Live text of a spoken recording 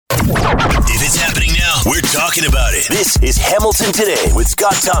We're talking about it. This is Hamilton Today with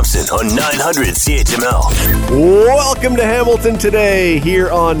Scott Thompson on 900 CHML. Welcome to Hamilton Today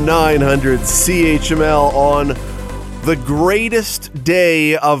here on 900 CHML on the greatest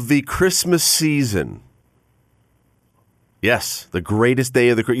day of the Christmas season. Yes, the greatest day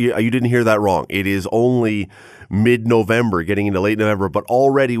of the... You didn't hear that wrong. It is only mid-November, getting into late November, but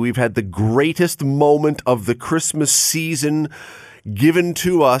already we've had the greatest moment of the Christmas season given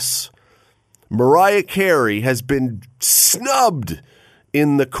to us. Mariah Carey has been snubbed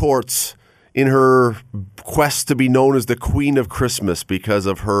in the courts in her quest to be known as the Queen of Christmas because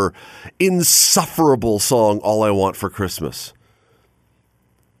of her insufferable song, All I Want for Christmas.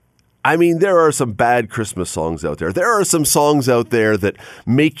 I mean, there are some bad Christmas songs out there. There are some songs out there that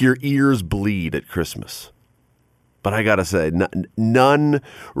make your ears bleed at Christmas. But I gotta say, none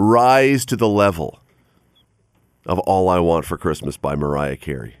rise to the level of All I Want for Christmas by Mariah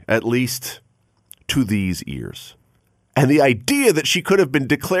Carey, at least to these ears. And the idea that she could have been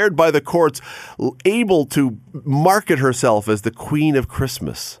declared by the courts able to market herself as the Queen of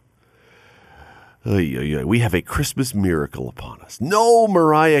Christmas. We have a Christmas miracle upon us. No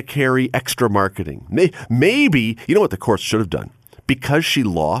Mariah Carey extra marketing. Maybe, you know what the courts should have done? Because she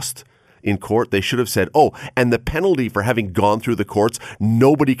lost in court, they should have said, oh, and the penalty for having gone through the courts,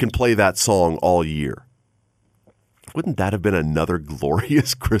 nobody can play that song all year. Wouldn't that have been another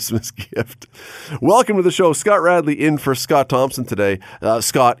glorious Christmas gift? Welcome to the show. Scott Radley in for Scott Thompson today.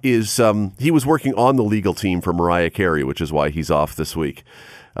 Scott is, he was working on the legal team for Mariah Carey, which is why he's off this week.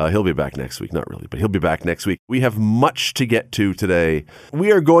 He'll be back next week. Not really, but he'll be back next week. We have much to get to today.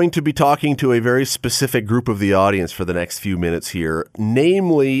 We are going to be talking to a very specific group of the audience for the next few minutes here,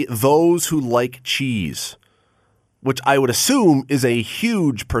 namely those who like cheese, which I would assume is a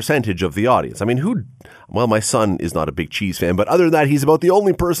huge percentage of the audience. I mean, well, my son is not a big cheese fan, but other than that, he's about the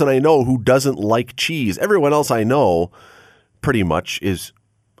only person I know who doesn't like cheese. Everyone else I know pretty much is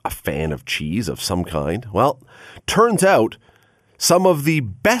a fan of cheese of some kind. Well, turns out some of the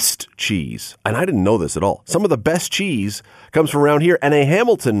best cheese, and I didn't know this at all, some of the best cheese comes from around here, and a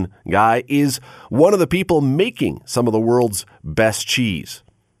Hamilton guy is one of the people making some of the world's best cheese.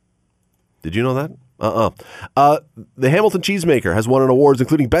 Did you know that? The Hamilton Cheesemaker has won an awards,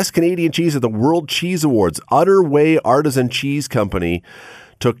 including Best Canadian Cheese at the World Cheese Awards. Utter Way Artisan Cheese Company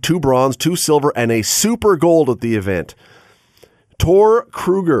took 2 bronze, 2 silver, and a super gold at the event. Tor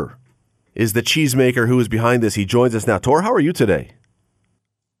Kruger is the cheesemaker who is behind this. He joins us now. Tor, how are you today?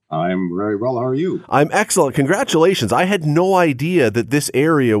 I'm very well. How are you? I'm excellent. Congratulations. I had no idea that this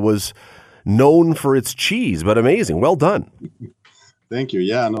area was known for its cheese, but amazing. Well done. Thank you.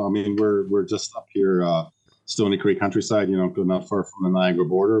 Yeah, no, I mean, we're just up here, Stony Creek countryside, not far from the Niagara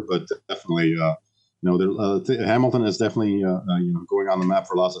border, but definitely, Hamilton is definitely, going on the map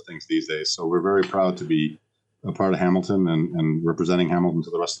for lots of things these days. So we're very proud to be a part of Hamilton and representing Hamilton to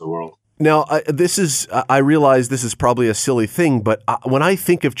the rest of the world. Now, I realize this is probably a silly thing, but when I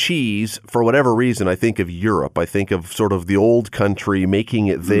think of cheese, for whatever reason, I think of Europe. I think of sort of the old country, making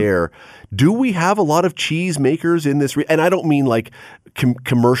it there. Do we have a lot of cheese makers in this? And I don't mean like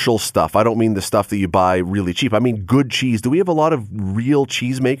commercial stuff. I don't mean the stuff that you buy really cheap. I mean good cheese. Do we have a lot of real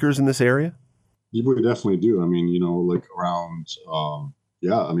cheese makers in this area? Yeah, we definitely do. I mean, like around, all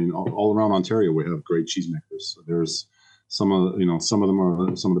around Ontario, we have great cheesemakers. There's some of them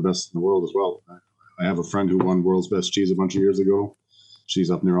are some of the best in the world as well. I have a friend who won World's Best Cheese a bunch of years ago.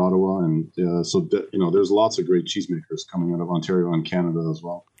 She's up near Ottawa, and there's lots of great cheesemakers coming out of Ontario and Canada as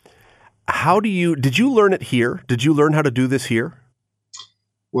well. Did you learn it here? Did you learn how to do this here?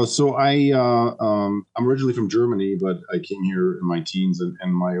 Well, so I'm originally from Germany, but I came here in my teens,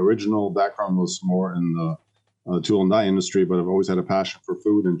 and my original background was more in the tool and die industry, but I've always had a passion for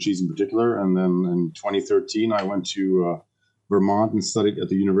food and cheese in particular. And then in 2013, I went to Vermont and studied at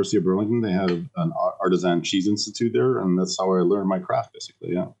the University of Burlington. They had an artisan cheese institute there, and that's how I learned my craft,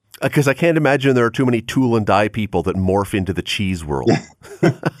 basically, yeah. Because I can't imagine there are too many tool and die people that morph into the cheese world.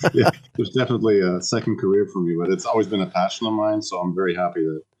 Yeah, there's definitely a second career for me, but it's always been a passion of mine, so I'm very happy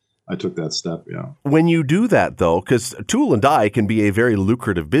that I took that step, yeah. When you do that, though, because tool and die can be a very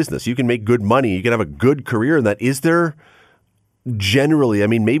lucrative business. You can make good money. You can have a good career in that. Is there generally, I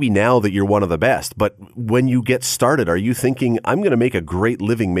mean, maybe now that you're one of the best, but when you get started, are you thinking, I'm going to make a great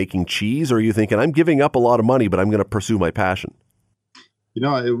living making cheese? Or are you thinking, I'm giving up a lot of money, but I'm going to pursue my passion?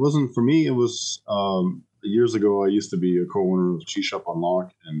 It wasn't for me. It was years ago. I used to be a co-owner of Cheese Shop on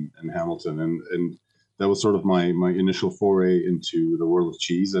Lock in Hamilton, and that was sort of my initial foray into the world of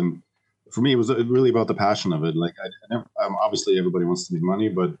cheese. And for me, it was really about the passion of it. Like, obviously everybody wants to make money,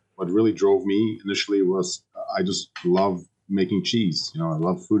 but what really drove me initially was I just love making cheese. I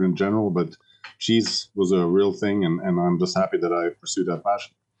love food in general, but cheese was a real thing, and I'm just happy that I pursued that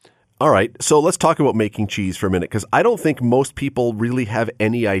passion. All right, so let's talk about making cheese for a minute, because I don't think most people really have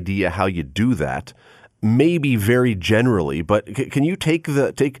any idea how you do that. Maybe very generally, but can you take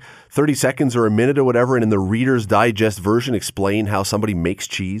 30 seconds or a minute or whatever, and in the Reader's Digest version, explain how somebody makes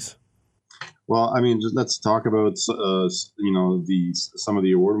cheese? Well, I mean, just let's talk about some of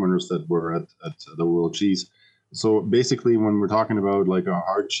the award winners that were at the World Cheese. So basically, when we're talking about like a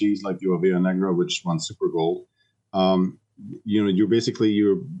hard cheese like the Oveja Negra, which won Super Gold,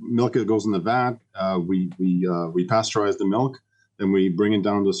 your milk goes in the vat. We pasteurize the milk. Then we bring it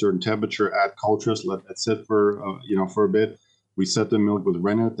down to a certain temperature, add cultures, let it sit for a bit. We set the milk with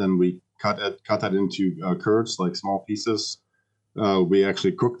rennet, then we cut that into curds, like small pieces. We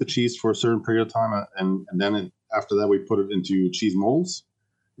actually cook the cheese for a certain period of time, and then after that we put it into cheese molds.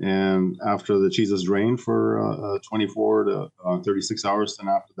 And after the cheese is drained for 24 to 36 hours, then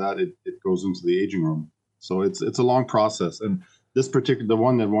after that it goes into the aging room. So it's a long process. And this the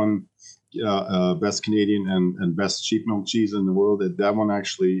one that won best Canadian and best sheep milk cheese in the world, that one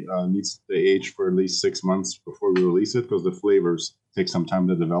actually needs to age for at least 6 months before we release it, because the flavors take some time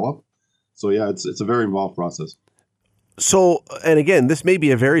to develop. So yeah, it's a very involved process. So, and again, this may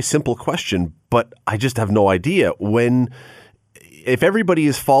be a very simple question, but I just have no idea. If everybody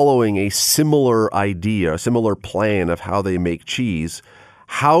is following a similar idea, a similar plan of how they make cheese,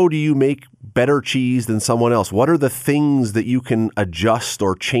 how do you make better cheese than someone else? What are the things that you can adjust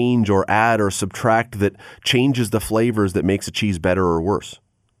or change or add or subtract that changes the flavors that makes a cheese better or worse?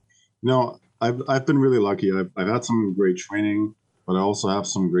 No, I've been really lucky. I've had some great training, but I also have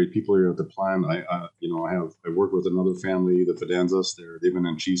some great people here at the plant. I work with another family, the Fidanzas. They've been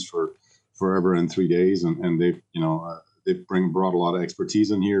in cheese for forever in 3 days, and they've brought a lot of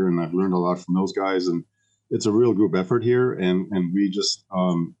expertise in here, and I've learned a lot from those guys. And it's a real group effort here, and we just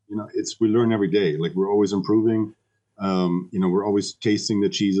we learn every day. Like, we're always improving. We're always tasting the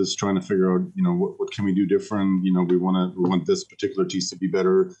cheeses, trying to figure out what can we do different. We want this particular cheese to be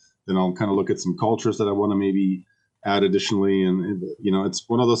better. Then I'll kind of look at some cultures that I want to maybe add additionally, and it's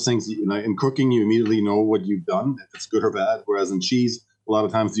one of those things. In cooking, you immediately know what you've done, if it's good or bad. Whereas in cheese, a lot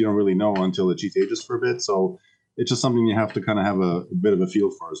of times you don't really know until the cheese ages for a bit. So it's just something you have to kind of have a bit of a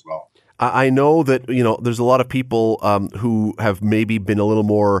feel for as well. I know that, there's a lot of people who have maybe been a little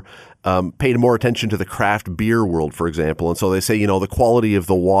more, paid more attention to the craft beer world, for example. And so they say, the quality of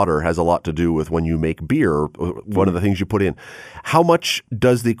the water has a lot to do with when you make beer, one of the things you put in. How much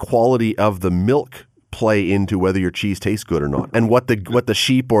does the quality of the milk play into whether your cheese tastes good or not, and what the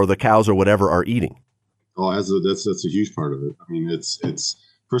sheep or the cows or whatever are eating? Oh, that's a huge part of it. I mean, it's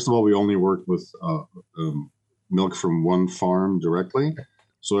first of all, we only work with milk from one farm directly.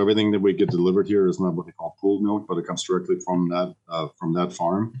 So everything that we get delivered here is not what they call pooled milk, but it comes directly from that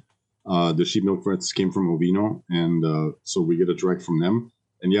farm. The sheep milk came from Ovino, and so we get it direct from them.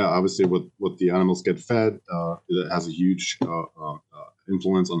 And yeah, obviously, what the animals get fed, it has a huge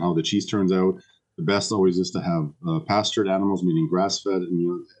influence on how the cheese turns out. The best always is to have pastured animals, meaning grass-fed,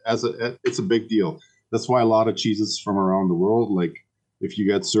 and it's a big deal. That's why a lot of cheeses from around the world, like if you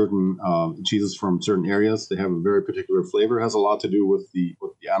get certain cheeses from certain areas, they have a very particular flavor. It has a lot to do with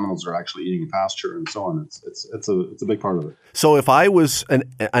what the animals are actually eating in pasture and so on. It's a big part of it. So if I was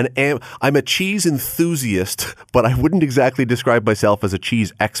I'm a cheese enthusiast, but I wouldn't exactly describe myself as a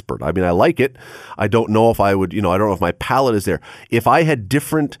cheese expert. I mean, I like it. I don't know if I would, I don't know if my palate is there. If I had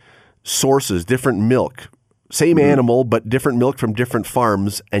different sources, different milk, same animal, but different milk from different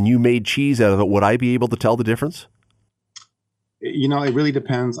farms, and you made cheese out of it, would I be able to tell the difference? It really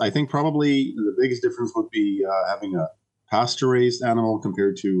depends. I think probably the biggest difference would be having a pasture-raised animal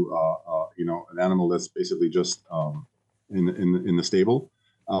compared to an animal that's basically just in the stable.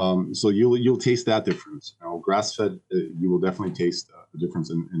 So you'll taste that difference. Grass-fed, you will definitely taste the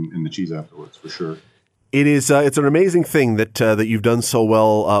difference in the cheese afterwards, for sure. It is. It's an amazing thing that you've done so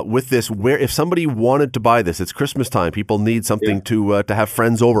well with this. Where, if somebody wanted to buy this, it's Christmas time. People need something to have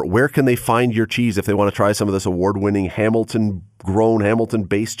friends over. Where can they find your cheese if they want to try some of this award-winning Hamilton-grown,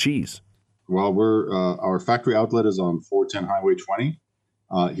 Hamilton-based cheese? Well, our factory outlet is on 410 Highway 20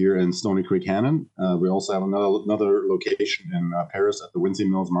 here in Stony Creek, Hannon. We also have another location in Paris at the Windsor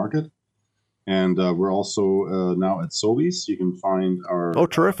Mills Market. And we're also now at Sobeys. You can find our... Oh,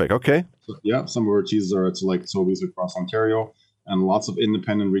 terrific. Okay. Some of our cheeses are at select Sobeys across Ontario. And lots of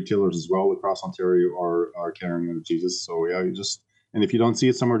independent retailers as well across Ontario are carrying the cheeses. So, and if you don't see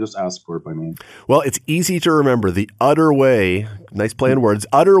it somewhere, just ask for it by name. Well, it's easy to remember. The Utter Way, nice play on words,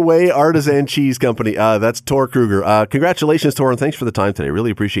 Utter Way Artisan Cheese Company. That's Tor Kruger. Congratulations, Tor, and thanks for the time today.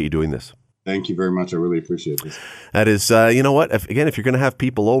 Really appreciate you doing this. Thank you very much. I really appreciate this. That is, you know what? If you're going to have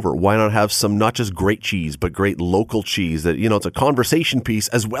people over, why not have some not just great cheese, but great local cheese that, it's a conversation piece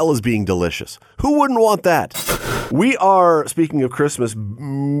as well as being delicious. Who wouldn't want that? We are, speaking of Christmas,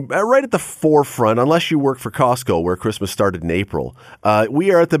 right at the forefront, unless you work for Costco, where Christmas started in April.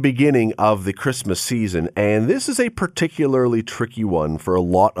 We are at the beginning of the Christmas season, and this is a particularly tricky one for a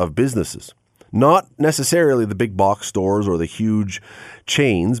lot of businesses. Not necessarily the big box stores or the huge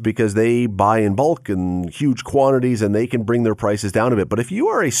chains, because they buy in bulk in huge quantities and they can bring their prices down a bit. But if you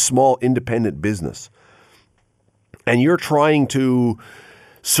are a small independent business and you're trying to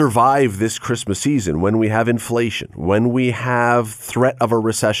survive this Christmas season when we have inflation, when we have threat of a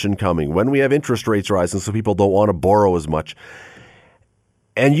recession coming, when we have interest rates rising so people don't want to borrow as much,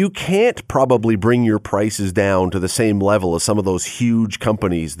 and you can't probably bring your prices down to the same level as some of those huge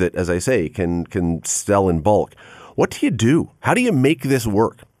companies that, as I say, can sell in bulk. What do you do? How do you make this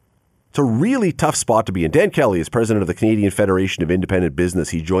work? It's a really tough spot to be in. Dan Kelly is president of the Canadian Federation of Independent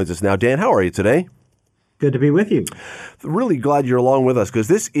Business. He joins us now. Dan, how are you today? Good to be with you. Really glad you're along with us, because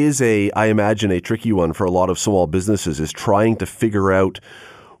this is I imagine, a tricky one for a lot of small businesses, is trying to figure out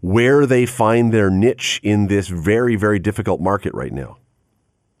where they find their niche in this very, very difficult market right now.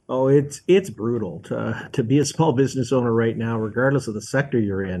 Oh, it's brutal to be a small business owner right now, regardless of the sector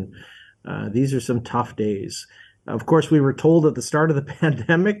you're in. These are some tough days. Of course, we were told at the start of the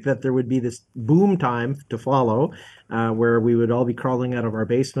pandemic that there would be this boom time to follow, where we would all be crawling out of our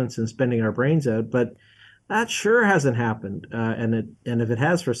basements and spending our brains out. But that sure hasn't happened. And if it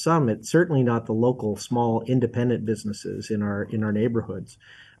has for some, it's certainly not the local small independent businesses in our neighborhoods.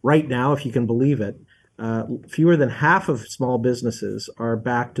 Right now, if you can believe it, fewer than half of small businesses are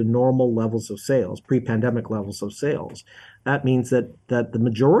back to normal levels of sales, pre-pandemic levels of sales. That means that the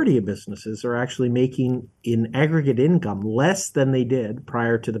majority of businesses are actually making, in aggregate income, less than they did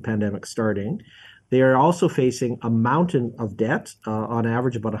prior to the pandemic starting. They are also facing a mountain of debt, on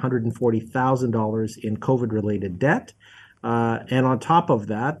average about $140,000 in COVID-related debt. And on top of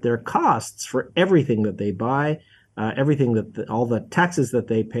that, their costs for everything that they buy, all the taxes that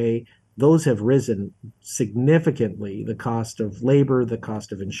they pay, those have risen significantly. The cost of labor, the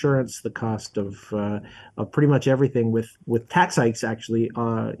cost of insurance, the cost of pretty much everything, with tax hikes actually,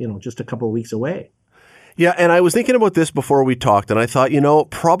 just a couple of weeks away. Yeah, and I was thinking about this before we talked, and I thought,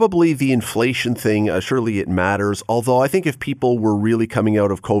 probably the inflation thing, surely it matters. Although I think if people were really coming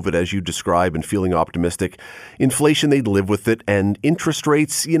out of COVID, as you describe, and feeling optimistic, inflation, they'd live with it. And interest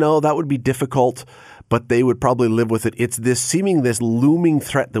rates, that would be difficult, but they would probably live with it. It's this looming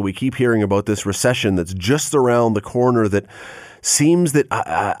threat that we keep hearing about, this recession that's just around the corner, that seems that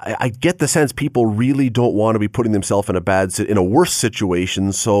I get the sense people really don't want to be putting themselves in a worse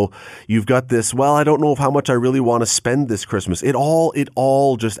situation. So you've got this, well, I don't know how much I really want to spend this Christmas. It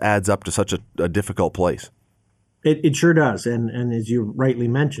all just adds up to such a difficult place. It sure does. And as you rightly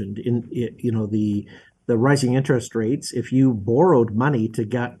mentioned, the rising interest rates, if you borrowed money to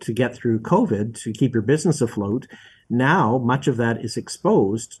get through COVID to keep your business afloat, now much of that is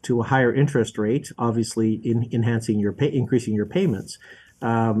exposed to a higher interest rate, obviously increasing your payments.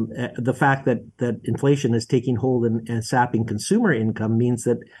 The fact that inflation is taking hold and sapping consumer income means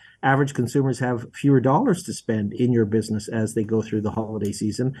that average consumers have fewer dollars to spend in your business as they go through the holiday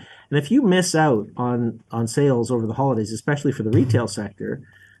season. And if you miss out on sales over the holidays, especially for the retail sector,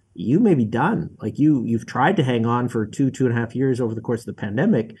 you may be done. Like you've tried to hang on for 2.5 years over the course of the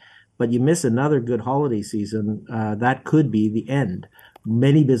pandemic, but you miss another good holiday season, that could be the end.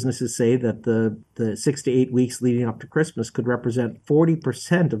 Many businesses say that the 6 to 8 weeks leading up to Christmas could represent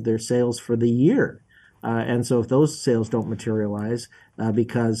 40% of their sales for the year. And so if those sales don't materialize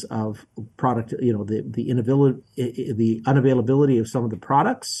because of product, the unavailability of some of the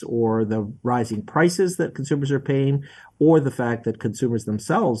products, or the rising prices that consumers are paying, or the fact that consumers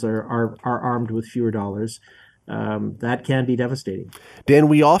themselves are armed with fewer dollars, that can be devastating. Dan,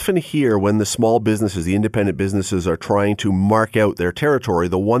 we often hear when the small businesses, the independent businesses, are trying to mark out their territory,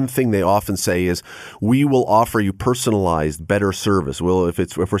 the one thing they often say is, we will offer you personalized, better service.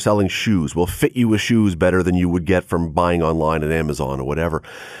 If we're selling shoes, we'll fit you with shoes better than you would get from buying online at Amazon or whatever.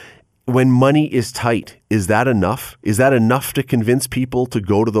 When money is tight, is that enough? Is that enough to convince people to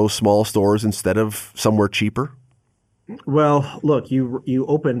go to those small stores instead of somewhere cheaper? Well, look, you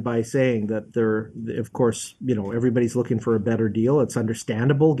opened by saying that of course, everybody's looking for a better deal. It's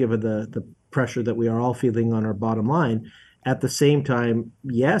understandable given the pressure that we are all feeling on our bottom line. At the same time,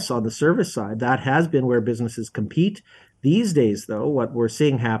 yes, on the service side, that has been where businesses compete. These days, though, what we're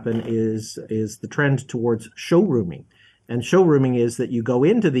seeing happen is the trend towards showrooming. And showrooming is that you go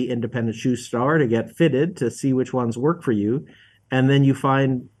into the independent shoe store to get fitted, to see which ones work for you. and then you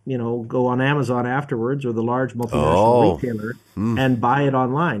find, go on Amazon afterwards or the large multinational retailer and buy it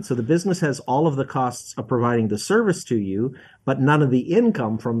online. So the business has all of the costs of providing the service to you, but none of the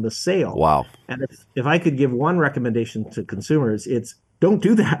income from the sale. Wow. And if I could give one recommendation to consumers, it's don't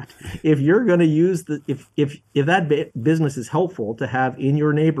do that. If you're going to use if that business is helpful to have in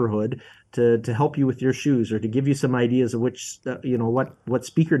your neighborhood to help you with your shoes or to give you some ideas of which, what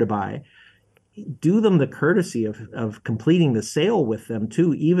speaker to buy, do them the courtesy of completing the sale with them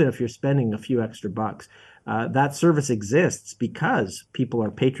too, even if you're spending a few extra bucks. That service exists because people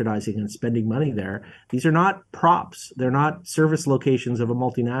are patronizing and spending money there. These are not props. They're not service locations of a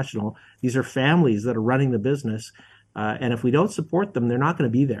multinational. These are families that are running the business. And if we don't support them, they're not going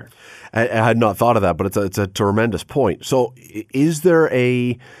to be there. I had not thought of that, but it's a tremendous point. So is there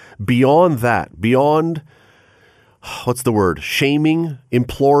beyond what's the word? Shaming,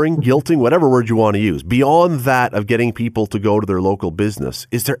 imploring, guilting, whatever word you want to use. Beyond that of getting people to go to their local business,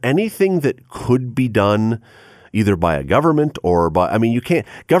 is there anything that could be done either by a government or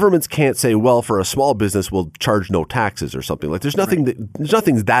governments can't say, well, for a small business, we'll charge no taxes or something. Like there's nothing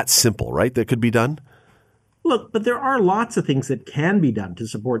that simple, right, that could be done? Look, but there are lots of things that can be done to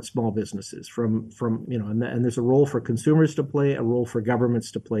support small businesses and there's a role for consumers to play, a role for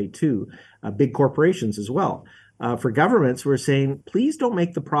governments to play too, big corporations as well. For governments, we're saying, please don't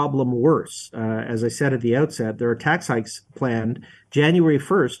make the problem worse. As I said at the outset, there are tax hikes planned January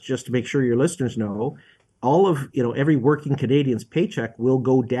 1st, just to make sure your listeners know. All of, every working Canadian's paycheck will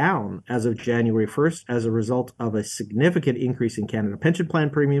go down as of January 1st as a result of a significant increase in Canada Pension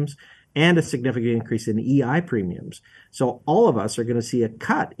Plan premiums and a significant increase in EI premiums. So all of us are going to see a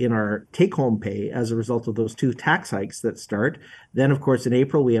cut in our take-home pay as a result of those two tax hikes that start. Then, of course, in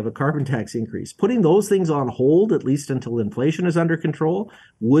April, we have a carbon tax increase. Putting those things on hold, at least until inflation is under control,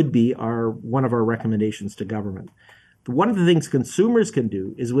 would be one of our recommendations to government. One of the things consumers can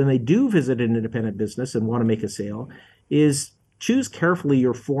do is when they do visit an independent business and want to make a sale is choose carefully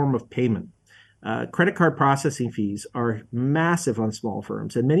your form of payment. Credit card processing fees are massive on small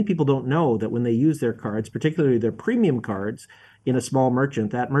firms, and many people don't know that when they use their cards, particularly their premium cards, in a small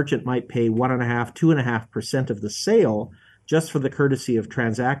merchant, that merchant might pay 2.5% of the sale just for the courtesy of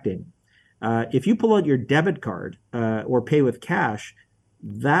transacting. If you pull out your debit card or pay with cash,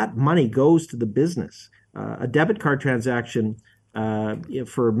 that money goes to the business. A debit card transaction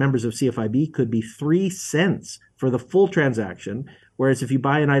for members of CFIB could be 3 cents for the full transaction. Whereas if you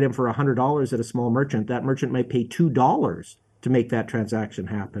buy an item for $100 at a small merchant, that merchant might pay $2 to make that transaction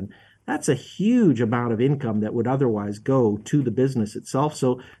happen. That's a huge amount of income that would otherwise go to the business itself.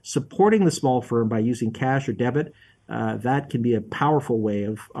 So supporting the small firm by using cash or debit, that can be a powerful way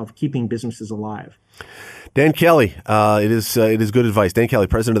of keeping businesses alive. Dan Kelly, it is good advice. Dan Kelly,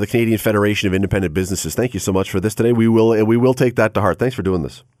 president of the Canadian Federation of Independent Businesses. Thank you so much for this today. We will take that to heart. Thanks for doing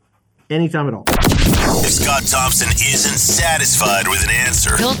this. Anytime at all. If Scott Thompson isn't satisfied with an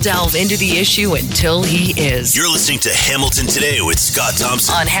answer, he'll delve into the issue until he is. You're listening to Hamilton Today with Scott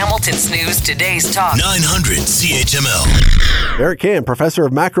Thompson on Hamilton's News Today's Talk 900 CHML. Eric Can, professor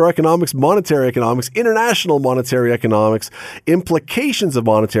of macroeconomics, monetary economics, international monetary economics, implications of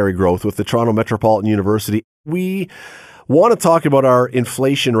monetary growth with the Toronto Metropolitan University. We want to talk about our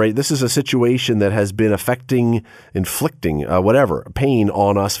inflation rate. This is a situation that has been inflicting pain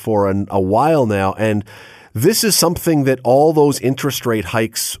on us for a while now. And this is something that all those interest rate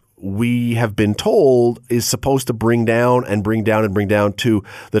hikes we have been told is supposed to bring down to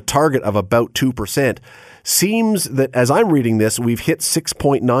the target of about 2%. Seems that as I'm reading this, we've hit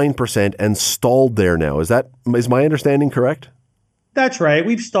 6.9% and stalled there now. Is my understanding correct? That's right.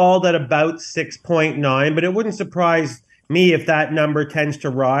 We've stalled at about 6.9, but it wouldn't surprise me if that number tends to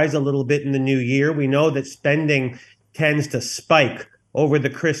rise a little bit in the new year. We know that spending tends to spike over the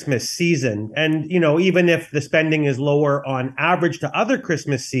Christmas season. And, even if the spending is lower on average to other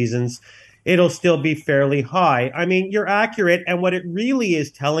Christmas seasons, it'll still be fairly high. I mean, you're accurate. And what it really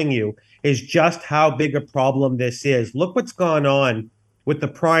is telling you is just how big a problem this is. Look what's gone on with the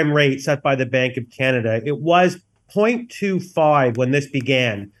prime rate set by the Bank of Canada. It was 0.25 when this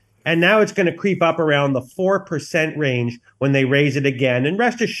began. And now it's going to creep up around the 4% range when they raise it again. And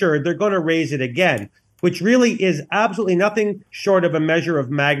rest assured, they're going to raise it again, which really is absolutely nothing short of a measure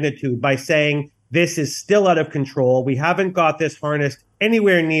of magnitude by saying this is still out of control. We haven't got this harnessed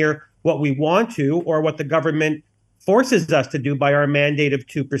anywhere near what we want to or what the government forces us to do by our mandate of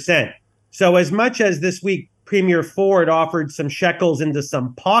 2%. So as much as this week Premier Ford offered some shekels into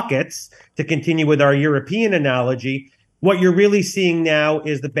some pockets, to continue with our European analogy, What you're really seeing now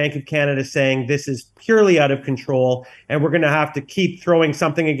is the Bank of Canada saying this is purely out of control and we're going to have to keep throwing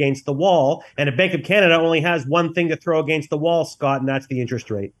something against the wall. And a Bank of Canada only has one thing to throw against the wall, Scott, and that's the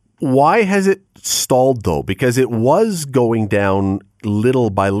interest rate. Why has it stalled, though? Because it was going down little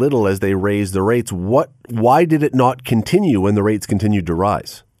by little as they raised the rates. Why did it not continue when the rates continued to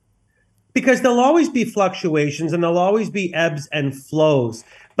rise? Because there'll always be fluctuations and there'll always be ebbs and flows.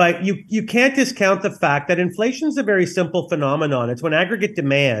 But you can't discount the fact that inflation is a very simple phenomenon. It's when aggregate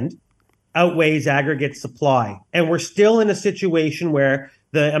demand outweighs aggregate supply. And we're still in a situation where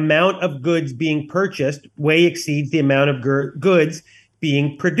the amount of goods being purchased way exceeds the amount of goods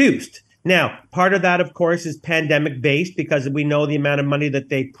being produced. Now, part of that, of course, is pandemic based because we know the amount of money that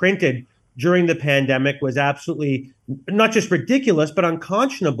they printed during the pandemic was absolutely not just ridiculous, but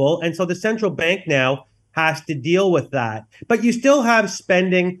unconscionable. And so the central bank now has to deal with that. But you still have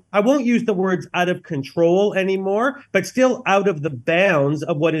spending, I won't use the words out of control anymore, but still out of the bounds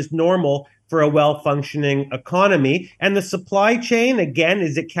of what is normal for a well-functioning economy. And the supply chain, again,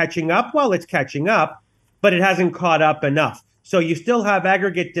 is it catching up? Well, it's catching up, but it hasn't caught up enough. So you still have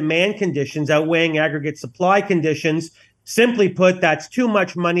aggregate demand conditions outweighing aggregate supply conditions. Simply put, that's too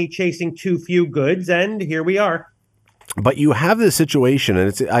much money chasing too few goods, and here we are. But you have this situation,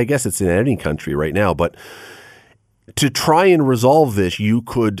 and I guess it's in any country right now, but to try and resolve this, you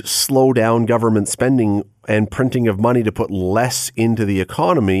could slow down government spending and printing of money to put less into the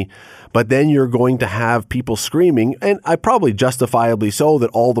economy, but then you're going to have people screaming, and I probably justifiably so,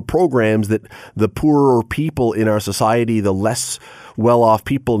 that all the programs that the poorer people in our society, the less well-off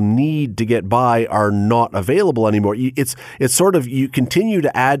people need to get by are not available anymore. It's sort of, you continue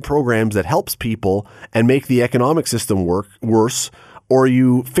to add programs that helps people and make the economic system work worse, or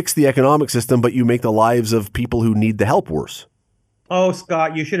you fix the economic system, but you make the lives of people who need the help worse. Oh,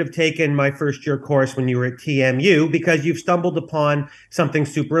 Scott, you should have taken my first year course when you were at TMU because you've stumbled upon something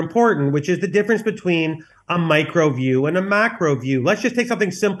super important, which is the difference between a micro view and a macro view. Let's just take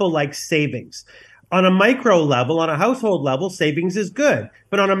something simple like savings. On a micro level, on a household level, savings is good.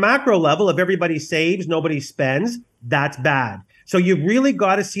 But on a macro level, if everybody saves, nobody spends, that's bad. So you've really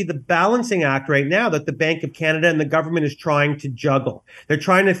got to see the balancing act right now that the Bank of Canada and the government is trying to juggle. They're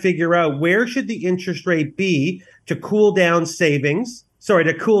trying to figure out where should the interest rate be to cool down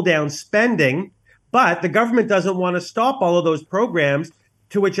to cool down spending. But the government doesn't want to stop all of those programs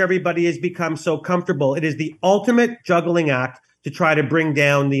to which everybody has become so comfortable. It is the ultimate juggling act to try to bring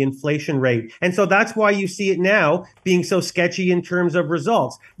down the inflation rate. And so that's why you see it now being so sketchy in terms of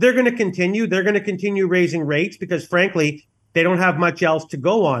results. They're going to continue raising rates because, frankly, they don't have much else to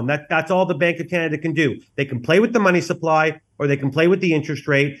go on. That's all the Bank of Canada can do. They can play with the money supply or they can play with the interest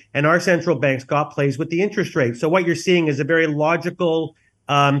rate. And our central bank, Scott, plays with the interest rate. So what you're seeing is a very logical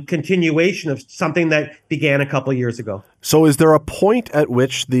continuation of something that began a couple of years ago. So is there a point at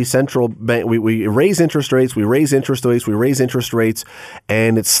which the central bank, we raise interest rates,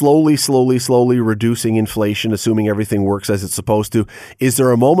 and it's slowly reducing inflation, assuming everything works as it's supposed to. Is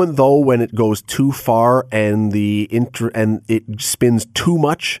there a moment, though, when it goes too far and and it spins too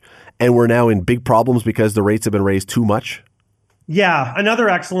much and we're now in big problems because the rates have been raised too much? Yeah, another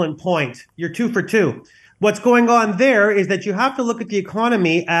excellent point. You're 2 for 2. What's going on there is that you have to look at the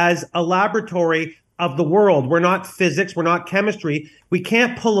economy as a laboratory of the world. We're not physics. We're not chemistry. We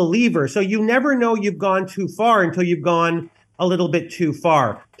can't pull a lever. So you never know you've gone too far until you've gone a little bit too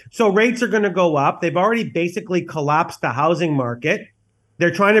far. So rates are going to go up. They've already basically collapsed the housing market. They're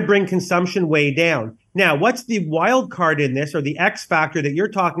trying to bring consumption way down. Now, what's the wild card in this, or the X factor that you're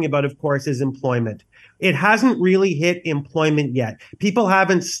talking about, of course, is employment. It hasn't really hit employment yet. People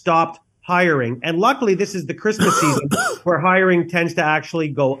haven't stopped hiring. And luckily, this is the Christmas season where hiring tends to actually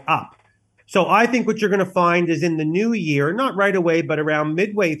go up. So I think what you're going to find is in the new year, not right away, but around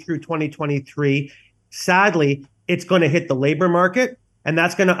midway through 2023, sadly, it's going to hit the labor market, and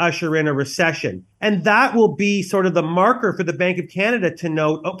that's going to usher in a recession. And that will be sort of the marker for the Bank of Canada to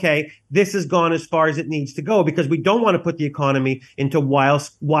note, okay, this has gone as far as it needs to go, because we don't want to put the economy into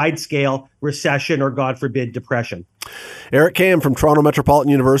wide-scale recession or, God forbid, depression. Eric Kam from Toronto Metropolitan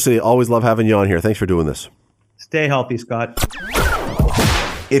University. Always love having you on here. Thanks for doing this. Stay healthy, Scott.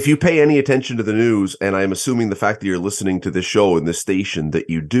 If you pay any attention to the news, and I'm assuming the fact that you're listening to this show in this station that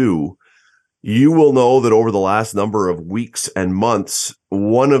you do, you will know that over the last number of weeks and months,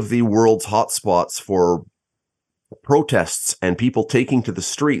 one of the world's hotspots for protests and people taking to the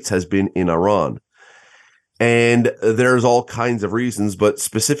streets has been in Iran. And there's all kinds of reasons, but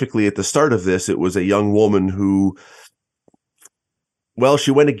specifically at the start of this, it was a young woman who, well,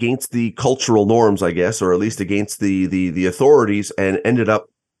 she went against the cultural norms, I guess, or at least against the authorities, and ended up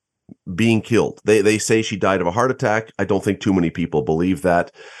being killed. They say she died of a heart attack. I don't think too many people believe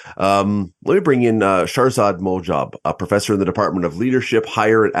that. Let me bring in Shahrzad Mojab, a professor in the Department of Leadership,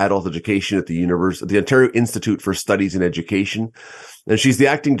 Higher and Adult Education at the Ontario Institute for Studies in Education. And she's the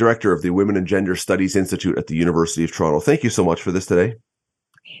acting director of the Women and Gender Studies Institute at the University of Toronto. Thank you so much for this today.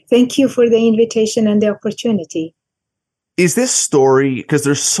 Thank you for the invitation and the opportunity. Is this story, because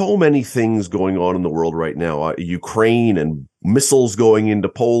there's so many things going on in the world right now, Ukraine and missiles going into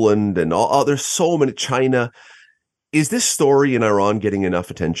Poland and there's so many, China. Is this story in Iran getting enough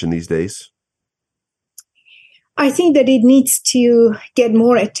attention these days? I think that it needs to get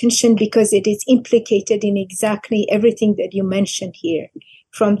more attention because it is implicated in exactly everything that you mentioned here,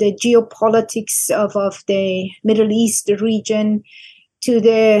 from the geopolitics of the Middle East region to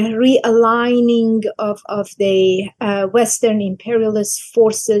the realigning of the Western imperialist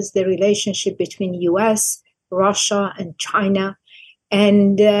forces, the relationship between US, Russia, and China.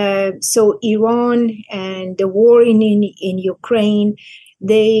 And so Iran and the war in Ukraine,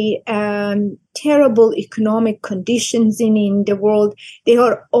 the terrible economic conditions in the world, they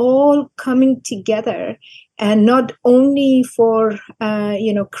are all coming together. And not only for,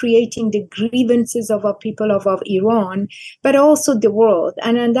 creating the grievances of our people of Iran, but also the world.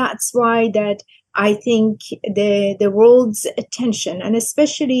 And that's why that I think the world's attention, and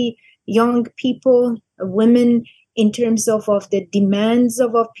especially young people, women, in terms of the demands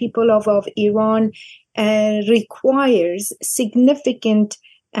of our people of Iran, requires significant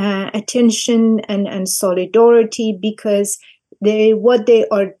attention and solidarity, because what they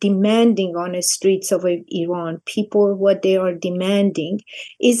are demanding on the streets of Iran, people, what they are demanding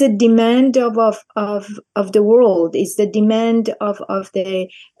is a demand of the world, is the demand of the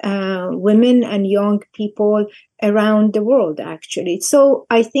women and young people around the world, actually. So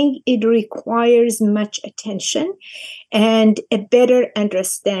I think it requires much attention and a better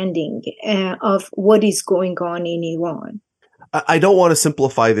understanding of what is going on in Iran. I don't want to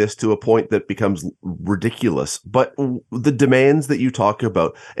simplify this to a point that becomes ridiculous, but the demands that you talk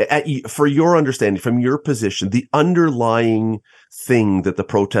about, for your understanding, from your position, the underlying thing that the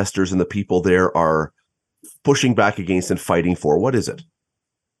protesters and the people there are pushing back against and fighting for, what is it?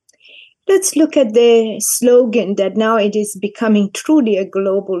 Let's look at the slogan that now it is becoming truly a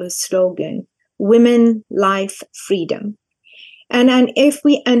global slogan: women, life, freedom. And if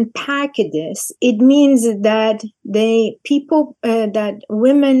we unpack this, it means that the people, that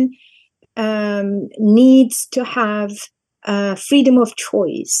women needs to have freedom of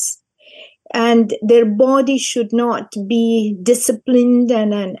choice, and their body should not be disciplined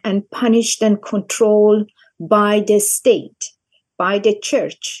and punished and controlled by the state, by the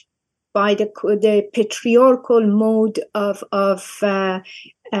church, by the patriarchal mode of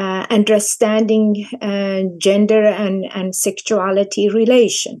understanding gender and sexuality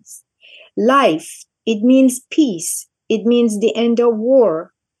relations. Life, it means peace. It means the end of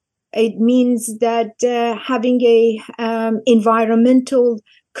war. It means that having a environmental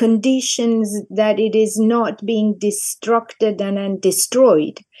conditions that it is not being destructed and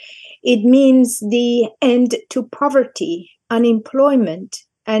destroyed. It means the end to poverty, unemployment,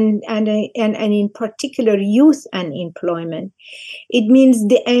 and in particular youth unemployment. It means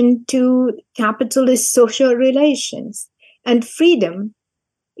the end to capitalist social relations. And freedom,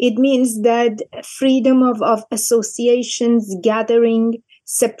 it means that freedom of associations, gathering,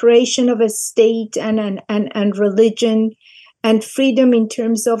 separation of a state and religion, and freedom in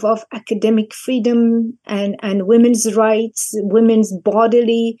terms of academic freedom and women's rights, women's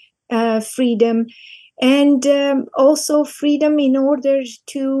bodily freedom. And also freedom in order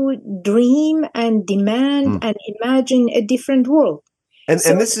to dream and demand and imagine a different world. And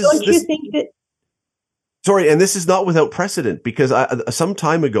this is, don't you think that? Sorry, and this is not without precedent, because some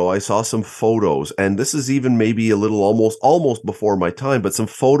time ago I saw some photos, and this is even maybe a little almost before my time, but some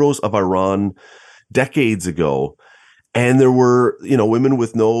photos of Iran decades ago. And there were, women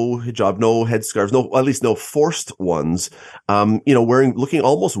with no hijab, no headscarves, at least no forced ones, looking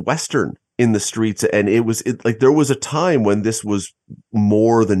almost Western in the streets. And there was a time when this was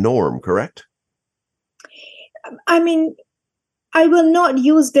more the norm, correct? I mean, I will not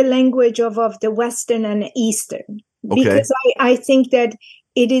use the language of the Western and Eastern, because I think that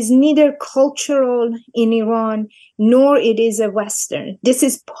it is neither cultural in Iran, nor it is a Western. This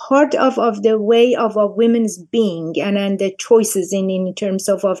is part of the way of a women's being and the choices in terms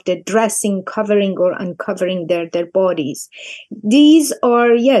of the dressing, covering or uncovering their bodies. These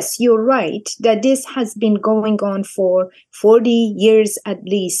are, yes, you're right, that this has been going on for 40 years at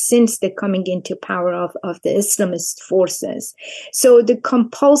least, since the coming into power of the Islamist forces. So the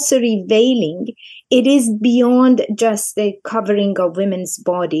compulsory veiling it is beyond just the covering of women's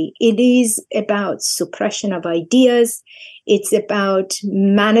body. It is about suppression of ideas. It's about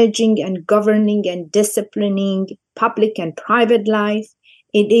managing and governing and disciplining public and private life.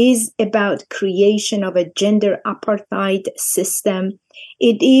 It is about creation of a gender apartheid system.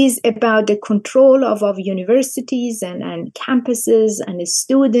 It is about the control of universities and campuses and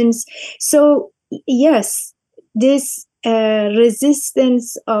students. So, yes, this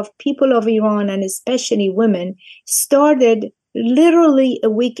resistance of people of Iran, and especially women, started literally a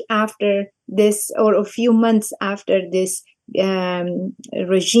week after this, or a few months after this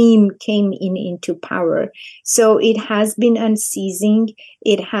regime came into power. So it has been unceasing.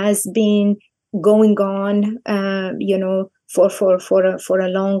 It has been going on, for a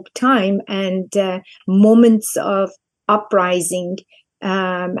long time, and moments of uprising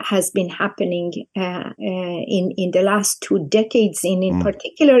has been happening in the last 2 decades, in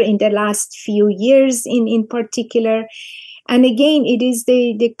particular, in the last few years, in particular. And again, it is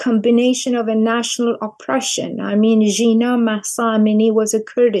the combination of a national oppression. I mean, Jina Mahsa Amini was a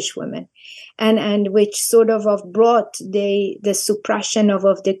Kurdish woman, and which sort of brought the suppression of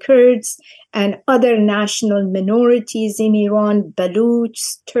the Kurds and other national minorities in Iran,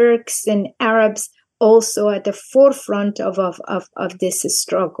 Baluchs, Turks, and Arabs, also at the forefront of this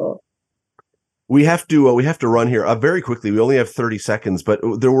struggle. We have to run here very quickly. We only have 30 seconds, but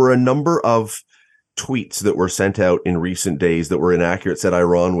there were a number of tweets that were sent out in recent days that were inaccurate, said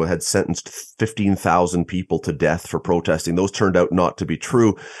Iran had sentenced 15,000 people to death for protesting. Those turned out not to be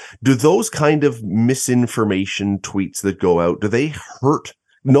true. Do those kind of misinformation tweets that go out, do they hurt?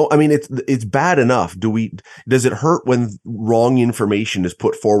 No, I mean, it's bad enough. Does it hurt when wrong information is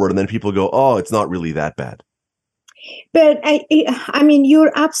put forward and then people go, oh, it's not really that bad? But I mean,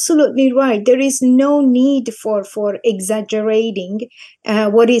 you're absolutely right. There is no need for exaggerating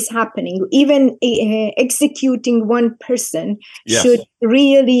what is happening. Even executing one person should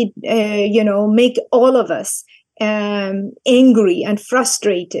really, make all of us angry and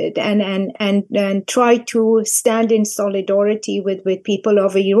frustrated, and try to stand in solidarity with people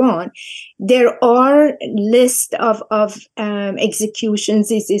of Iran. There are lists of executions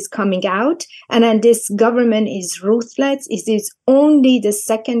is coming out, and this government is ruthless. It is only the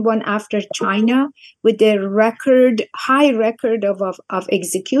second one after China with their high record of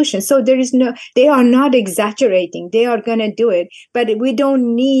execution. So they are not exaggerating. They are going to do it, but we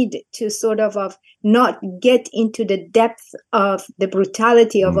don't need to sort of not get into the depth of the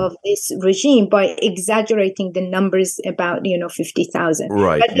brutality of this regime by exaggerating the numbers about 50,000.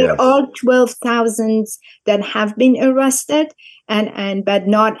 Right. But there are 12,000 that have been arrested but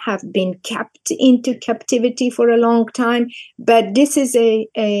not have been kept into captivity for a long time. But this is a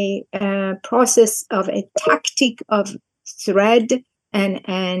process of a tactic of threat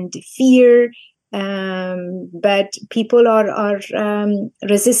and fear. But people are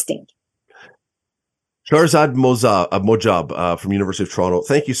resisting. Shahrzad Mojab from University of Toronto,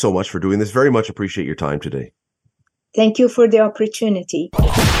 thank you so much for doing this. Very much appreciate your time today. Thank you for the opportunity.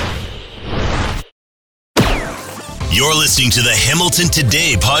 You're listening to the Hamilton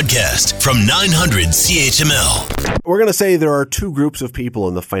Today podcast from 900 CHML. We're going to say there are two groups of people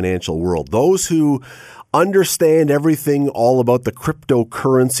in the financial world. Those who understand everything all about the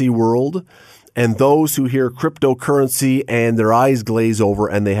cryptocurrency world, and those who hear cryptocurrency and their eyes glaze over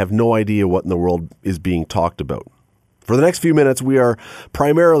and they have no idea what in the world is being talked about. For the next few minutes, we are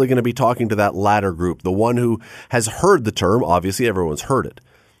primarily going to be talking to that latter group, the one who has heard the term. Obviously, everyone's heard it.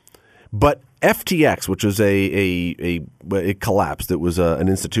 But FTX, which was it collapsed. It was an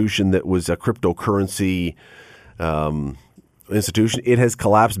institution that was a cryptocurrency institution. It has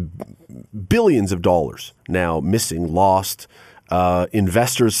collapsed. Billions of dollars now missing, lost.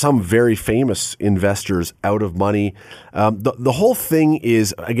 Investors, some very famous investors, out of money. The whole thing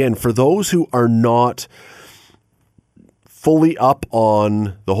is, again, for those who are not fully up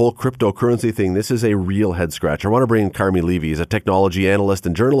on the whole cryptocurrency thing, this is a real head scratcher. I want to bring in Carmi Levy. He's a technology analyst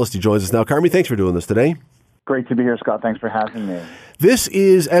and journalist. He joins us now. Carmi, thanks for doing this today. Great to be here, Scott. Thanks for having me. This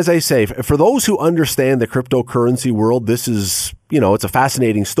is, as I say, for those who understand the cryptocurrency world, this is, it's a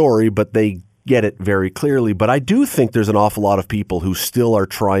fascinating story, but they get it very clearly. But I do think there's an awful lot of people who still are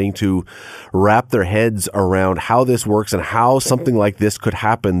trying to wrap their heads around how this works and how something like this could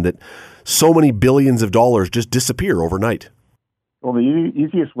happen, that so many billions of dollars just disappear overnight. Well, the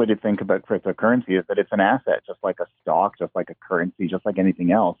easiest way to think about cryptocurrency is that it's an asset, just like a stock, just like a currency, just like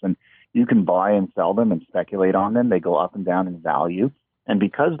anything else. And you can buy and sell them and speculate on them. They go up and down in value. And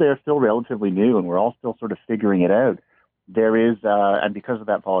because they're still relatively new and we're all still sort of figuring it out, there is, and because of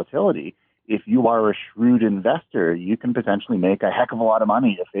that volatility, if you are a shrewd investor, you can potentially make a heck of a lot of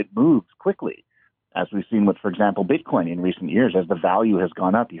money if it moves quickly. as we've seen with, for example, Bitcoin in recent years. As the value has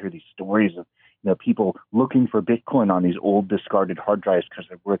gone up, you hear these stories of people looking for Bitcoin on these old discarded hard drives because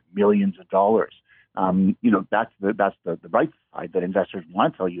they're worth millions of dollars. That's the right side that investors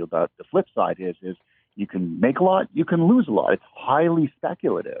want to tell you about. The flip side is you can make a lot, you can lose a lot. It's highly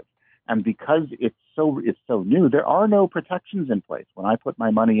speculative. And because it's so new, there are no protections in place. When I put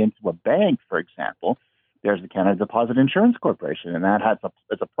my money into a bank, for example, there's the Canada Deposit Insurance Corporation, and that has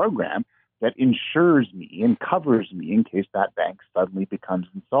a program that insures me and covers me in case that bank suddenly becomes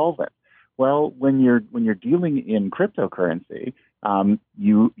insolvent. Well, when you're dealing in cryptocurrency,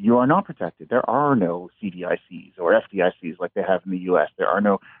 you are not protected. There are no CDICs or FDICs like they have in the U.S. There are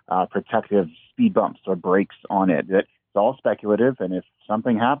no protective speed bumps or brakes on it. It's all speculative, and if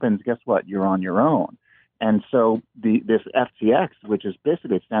something happens, guess what? You're on your own. And so this FTX, which is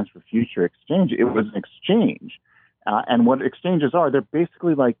basically, it stands for Future Exchange, it was an exchange. And what exchanges are, they're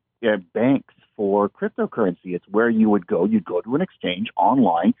basically like banks for cryptocurrency. It's where you would go. You'd go to an exchange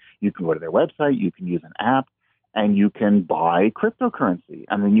online. You can go to their website. You can use an app, and you can buy cryptocurrency.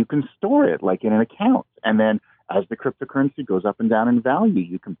 And then you can store it like in an account. And then as the cryptocurrency goes up and down in value,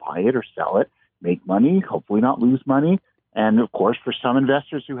 you can buy it or sell it, make money, hopefully not lose money. And of course, for some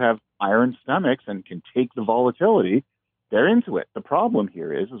investors who have iron stomachs and can take the volatility, they're into it. The problem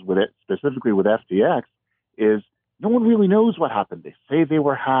here is with it, specifically with FTX, is no one really knows what happened. They say they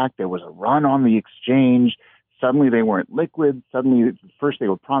were hacked. There was a run on the exchange. Suddenly they weren't liquid. Suddenly, first they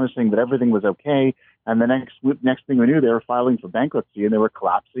were promising that everything was okay. And the next thing we knew, they were filing for bankruptcy and they were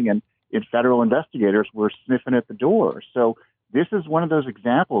collapsing, and federal investigators were sniffing at the door. So this is one of those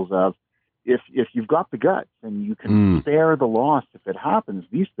examples of if you've got the guts and you can spare the loss if it happens,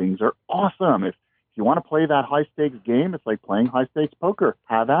 these things are awesome. If you want to play that high-stakes game, it's like playing high-stakes poker.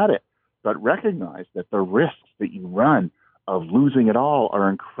 Have at it. But recognize that the risks that you run of losing it all are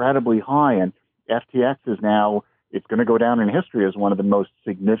incredibly high. And FTX is now, it's going to go down in history as one of the most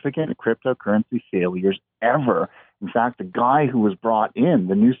significant cryptocurrency failures ever. In fact, the guy who was brought in,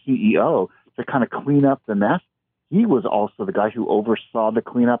 the new CEO, to kind of clean up the mess, he was also the guy who oversaw the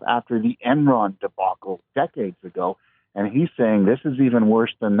cleanup after the Enron debacle decades ago. And he's saying this is even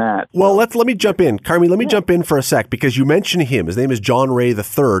worse than that. Well, let me jump in. Carmi, let me jump in for a sec, because you mentioned him. His name is John Ray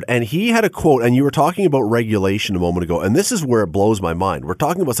III, and he had a quote, and you were talking about regulation a moment ago, and this is where it blows my mind. We're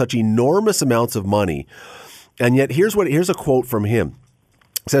talking about such enormous amounts of money, and yet here's a quote from him.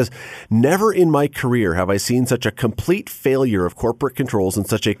 It says, "Never in my career have I seen such a complete failure of corporate controls and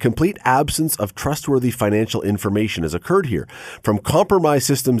such a complete absence of trustworthy financial information has occurred here. From compromised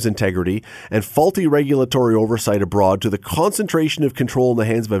systems integrity and faulty regulatory oversight abroad to the concentration of control in the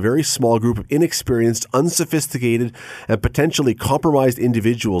hands of a very small group of inexperienced, unsophisticated, and potentially compromised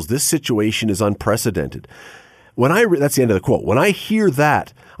individuals, this situation is unprecedented." That's the end of the quote. When I hear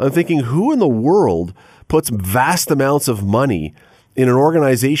that, I'm thinking, who in the world puts vast amounts of money in an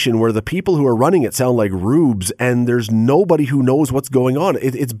organization where the people who are running it sound like rubes and there's nobody who knows what's going on?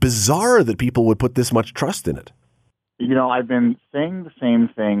 It's bizarre that people would put this much trust in it. I've been saying the same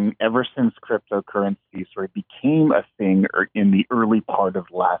thing ever since cryptocurrency sort of became a thing in the early part of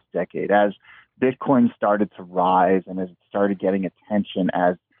last decade. As Bitcoin started to rise and as it started getting attention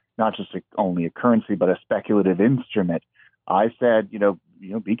as not just only a currency, but a speculative instrument, I said,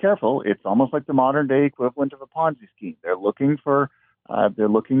 be careful. It's almost like the modern day equivalent of a Ponzi scheme. They're looking for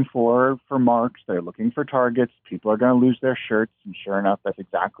marks. They're looking for targets. People are going to lose their shirts. And sure enough, that's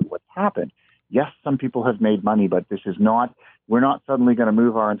exactly what's happened. Yes, some people have made money, but we're not suddenly going to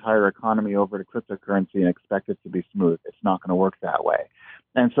move our entire economy over to cryptocurrency and expect it to be smooth. It's not going to work that way.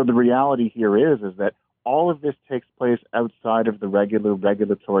 And so the reality here is that all of this takes place outside of the regular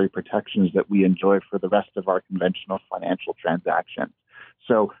regulatory protections that we enjoy for the rest of our conventional financial transactions.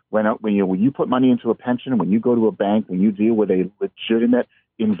 So when you put money into a pension, when you go to a bank, when you deal with a legitimate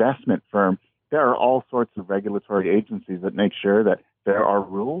investment firm, there are all sorts of regulatory agencies that make sure that there are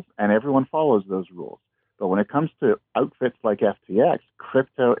rules and everyone follows those rules. But when it comes to outfits like FTX,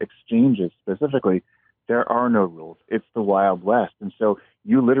 crypto exchanges specifically, there are no rules. It's the Wild West. And so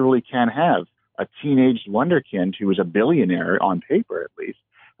you literally can have a teenage wonderkind who is a billionaire on paper, at least,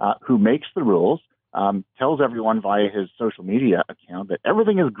 who makes the rules, tells everyone via his social media account that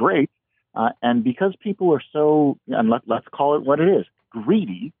everything is great. And because people are so, and let's call it what it is,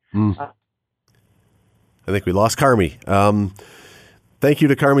 greedy. I think we lost Carmi. Thank you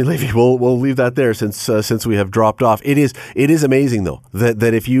to Carmi Levy. We'll leave that there since we have dropped off. It is amazing though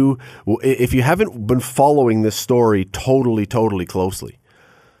that if you haven't been following this story totally closely,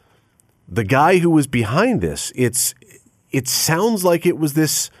 the guy who was behind this, it sounds like it was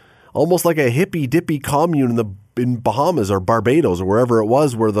this almost like a hippy dippy commune in the Bahamas or Barbados or wherever it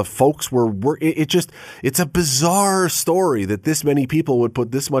was where the folks were it's a bizarre story that this many people would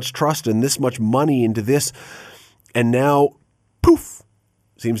put this much trust and this much money into this, and now poof,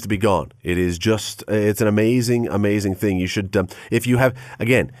 seems to be gone. It is just, it's an amazing thing. You should, if you have,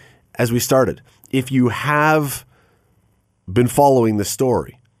 again, as we started, if you have been following the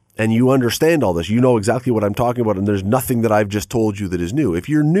story and you understand all this, you know exactly what I'm talking about, and there's nothing that I've just told you that is new. If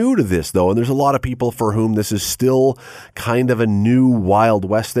you're new to this, though, and there's a lot of people for whom this is still kind of a new Wild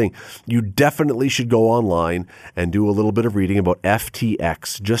West thing, you definitely should go online and do a little bit of reading about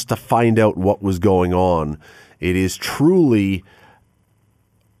FTX just to find out what was going on. It is truly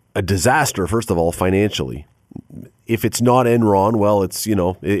a disaster, first of all, financially. If it's not Enron, well, it's,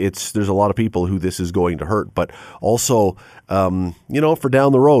 there's a lot of people who this is going to hurt, but also, for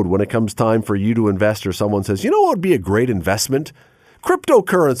down the road, when it comes time for you to invest or someone says, what would be a great investment?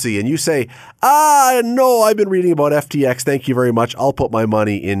 Cryptocurrency. And you say, no, I've been reading about FTX. Thank you very much. I'll put my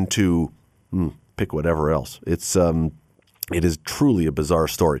money into, pick whatever else. It is truly a bizarre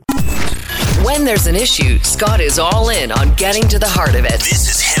story. When there's an issue, Scott is all in on getting to the heart of it. This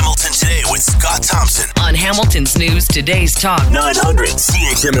is Hamilton Today with Scott Thompson on Hamilton's News Today's Talk 900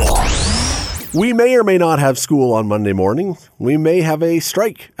 CHML. We may or may not have school on Monday morning. We may have a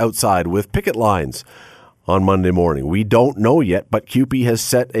strike outside with picket lines on Monday morning. We don't know yet, but CUPE has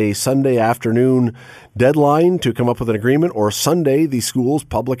set a Sunday afternoon deadline to come up with an agreement, or Sunday the schools,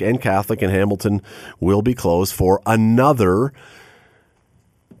 public and Catholic in Hamilton, will be closed for another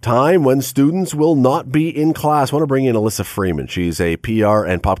time when students will not be in class. I want to bring in Alyssa Freeman. She's a PR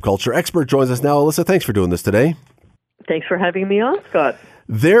and pop culture expert. Joins us now. Alyssa, thanks for doing this today. Thanks for having me on, Scott.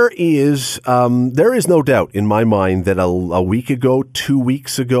 There is no doubt in my mind that a week ago, 2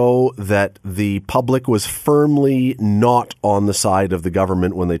 weeks ago, that the public was firmly not on the side of the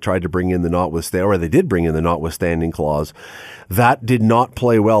government when they tried to bring in the notwithstanding, or they did bring in the notwithstanding clause. That did not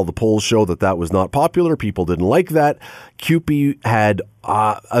play well. The polls show that was not popular. People didn't like that. CUPE had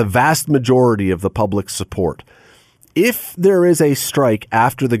a vast majority of the public's support. If there is a strike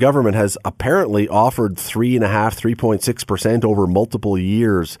after the government has apparently offered 3.6% over multiple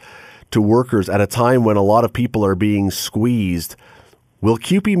years to workers at a time when a lot of people are being squeezed, will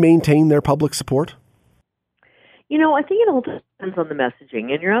CUPE maintain their public support? I think it all depends on the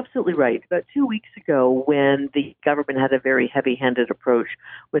messaging. And you're absolutely right. About 2 weeks ago, when the government had a very heavy-handed approach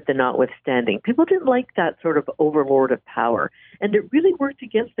with the notwithstanding, people didn't like that sort of overlord of power. And it really worked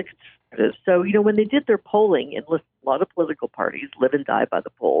against the Conservatives. So, when they did their polling, and a lot of political parties live and die by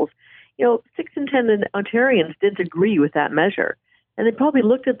the polls, 6 in 10 Ontarians didn't agree with that measure. And they probably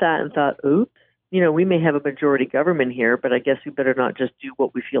looked at that and thought, oops, we may have a majority government here, but I guess we better not just do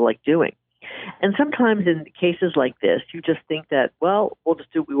what we feel like doing. And sometimes in cases like this, you just think that, well, we'll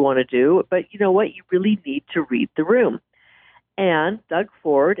just do what we want to do. But you know what? You really need to read the room. And Doug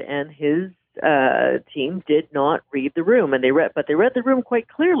Ford and his team did not read the room, and they read the room quite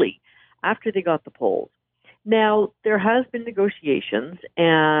clearly after they got the polls. Now, there has been negotiations,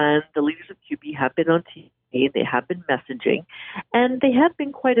 and the leaders of CUPE have been on TV, they have been messaging, and they have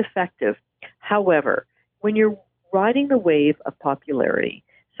been quite effective. However, when you're riding the wave of popularity,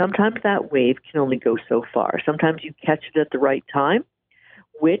 sometimes that wave can only go so far. Sometimes you catch it at the right time,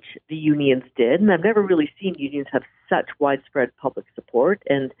 which the unions did. And I've never really seen unions have such widespread public support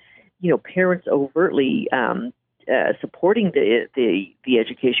and, parents overtly supporting the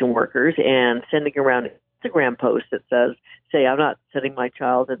education workers and sending around Instagram posts that say, I'm not sending my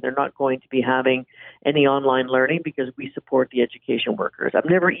child and they're not going to be having any online learning because we support the education workers. I've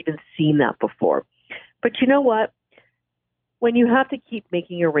never even seen that before. But you know what? When you have to keep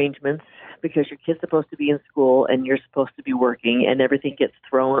making arrangements because your kid's supposed to be in school and you're supposed to be working and everything gets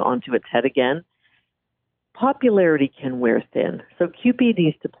thrown onto its head again, popularity can wear thin. So CUPE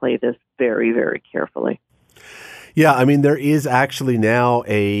needs to play this very, very carefully. Yeah, I mean, there is actually now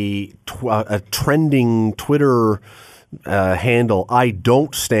a trending Twitter handle, I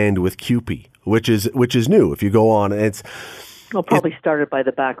don't stand with CUPE, which is new. If you go on, it's... Well, probably started by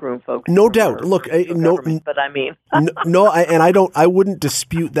the backroom folks. No doubt. Look, but I mean, I wouldn't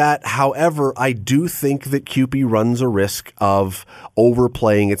dispute that. However, I do think that CUPE runs a risk of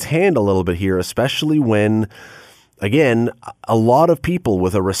overplaying its hand a little bit here, especially when, again, a lot of people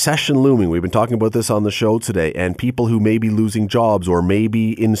with a recession looming, we've been talking about this on the show today, and people who may be losing jobs or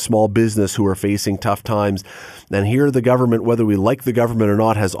maybe in small business who are facing tough times. And here the government, whether we like the government or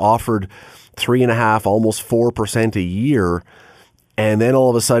not, has offered 3.5%, almost 4% a year. And then all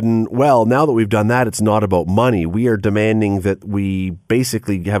of a sudden, well, now that we've done that, it's not about money. We are demanding that we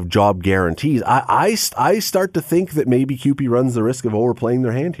basically have job guarantees. I start to think that maybe CUPE runs the risk of overplaying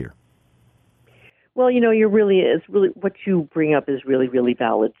their hand here. Well, you're really what you bring up is really, really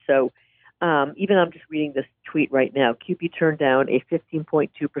valid. So even I'm just reading this tweet right now. CUPE turned down a 15.2%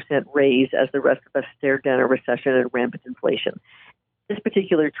 raise as the rest of us stared down a recession and rampant inflation. This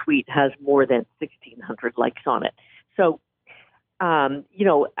particular tweet has more than 1,600 likes on it. So,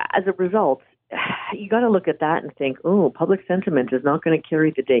 as a result, you got to look at that and think, public sentiment is not going to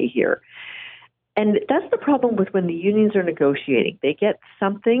carry the day here. And that's the problem with when the unions are negotiating. They get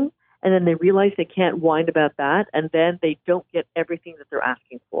something, and then they realize they can't whine about that, and then they don't get everything that they're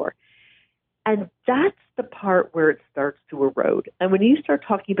asking for. And that's the part where it starts to erode. And when you start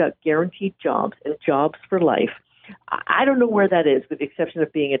talking about guaranteed jobs and jobs for life, I don't know where that is, with the exception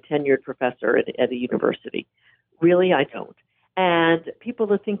of being a tenured professor at a university. Really, I don't. And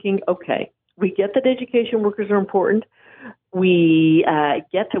people are thinking, okay, we get that education workers are important. We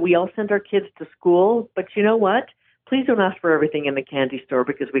get that we all send our kids to school. But you know what? Please don't ask for everything in the candy store,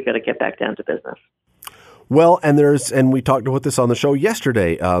 because we got to get back down to business. Well, and we talked about this on the show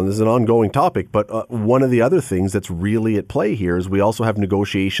yesterday. This is an ongoing topic, but one of the other things that's really at play here is we also have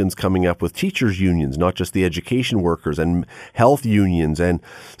negotiations coming up with teachers' unions, not just the education workers, and health unions and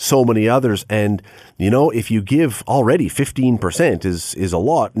so many others. And, if you give already 15% is a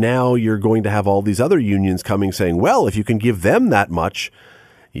lot, now you're going to have all these other unions coming saying, well, if you can give them that much,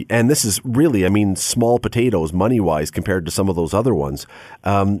 and this is really, small potatoes money-wise compared to some of those other ones.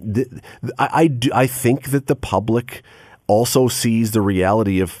 I think that the public also sees the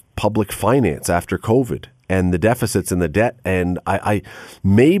reality of public finance after COVID and the deficits and the debt. And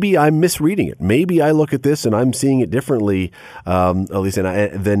maybe I'm misreading it. Maybe I look at this and I'm seeing it differently, Elisa,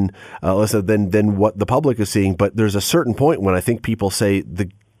 than what the public is seeing. But there's a certain point when I think people say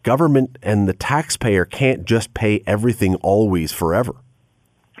the government and the taxpayer can't just pay everything always forever.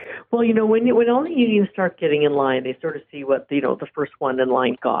 Well, when all the unions start getting in line, they sort of see what, the first one in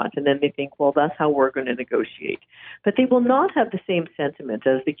line got, and then they think, well, that's how we're going to negotiate. But they will not have the same sentiment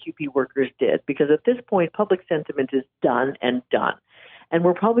as the CUPE workers did, because at this point, public sentiment is done and done. And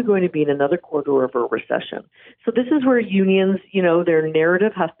we're probably going to be in another quarter of a recession. So this is where unions, their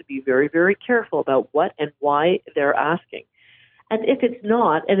narrative has to be very, very careful about what and why they're asking. And if it's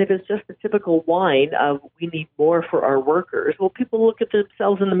not, and if it's just the typical whine of we need more for our workers, well, people look at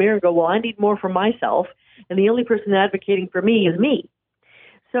themselves in the mirror and go, well, I need more for myself, and the only person advocating for me is me.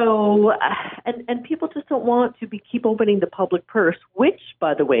 So, and people just don't want to keep opening the public purse, which,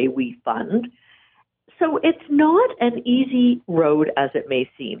 by the way, we fund. So it's not an easy road as it may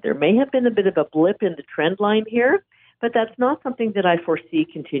seem. There may have been a bit of a blip in the trend line here, but that's not something that I foresee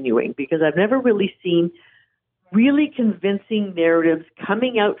continuing, because I've never really seen really convincing narratives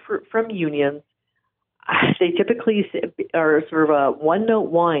coming out from unions. They typically are sort of a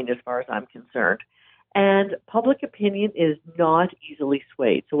one-note whine as far as I'm concerned. And public opinion is not easily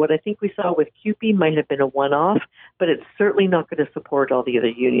swayed. So what I think we saw with CUPE might have been a one-off, but it's certainly not going to support all the other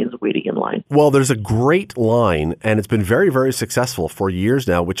unions waiting in line. Well, there's a great line, and it's been very, very successful for years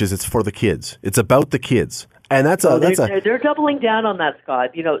now, which is it's for the kids. It's about the kids. And they're doubling down on that, Scott.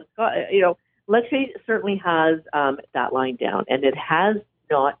 Lecce certainly has that line down, and it has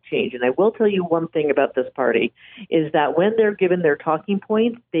not changed. And I will tell you one thing about this party, is that when they're given their talking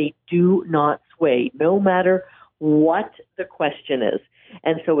points, they do not sway, no matter what the question is.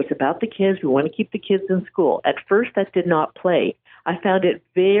 And so it's about the kids. We want to keep the kids in school. At first, that did not play. I found it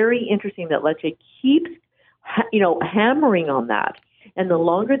very interesting that Lecce keeps, hammering on that. And the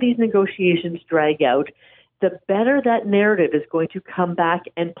longer these negotiations drag out, the better that narrative is going to come back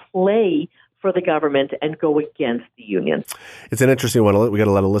and play for the government and go against the union. It's an interesting one. We got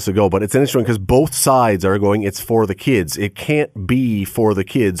to let Alyssa go, but it's an interesting one because both sides are going, it's for the kids. It can't be for the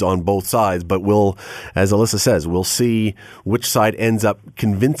kids on both sides, but as Alyssa says, we'll see which side ends up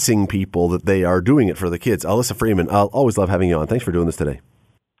convincing people that they are doing it for the kids. Alyssa Freeman, I'll always love having you on. Thanks for doing this today.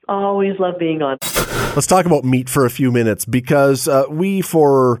 Always love being on. Let's talk about meat for a few minutes, because we,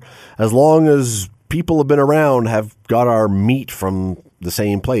 for as long as people have been around, have got our meat from the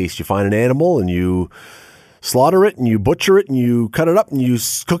same place. You find an animal and you slaughter it and you butcher it and you cut it up and you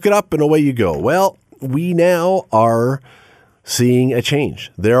cook it up and away you go. Well, we now are seeing a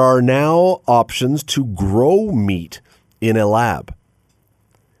change. There are now options to grow meat in a lab.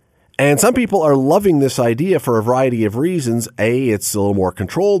 And some people are loving this idea for a variety of reasons. A, it's a little more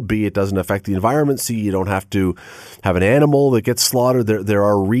controlled. B, it doesn't affect the environment. C, you don't have to have an animal that gets slaughtered. There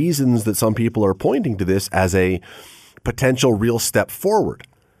are reasons that some people are pointing to this as a potential real step forward.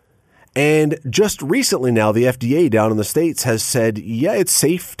 And just recently now, the FDA down in the States has said, yeah, it's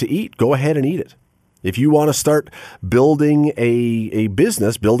safe to eat. Go ahead and eat it. If you want to start building a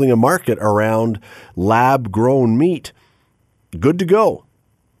business, building a market around lab-grown meat, good to go.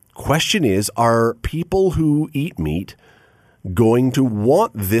 question is, are people who eat meat going to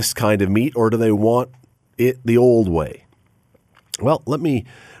want this kind of meat, or do they want it the old way? Well, let me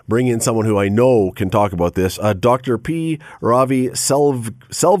bring in someone who I know can talk about this, Dr. P. Ravi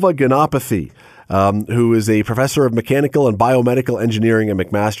Selvaganapathy, who is a professor of mechanical and biomedical engineering at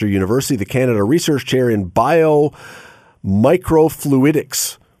McMaster University, the Canada Research Chair in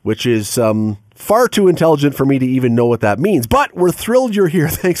Biomicrofluidics, which is far too intelligent for me to even know what that means. But we're thrilled you're here.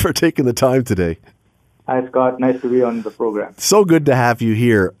 Thanks for taking the time today. Hi, Scott. Nice to be on the program. So good to have you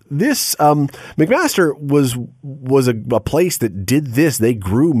here. This McMaster was a place that did this. They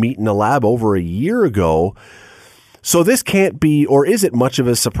grew meat in a lab over a year ago. So this can't be, or is it much of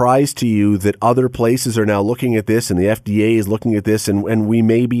a surprise to you that other places are now looking at this and the FDA is looking at this, and we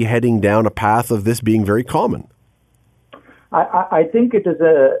may be heading down a path of this being very common? I think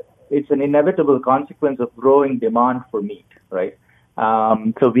it's an inevitable consequence of growing demand for meat, right?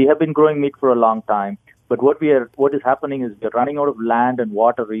 So we have been growing meat for a long time, but what is happening is we're running out of land and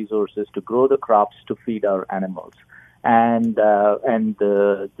water resources to grow the crops to feed our animals, and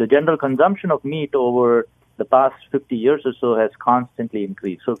the general consumption of meat over the past 50 years or so has constantly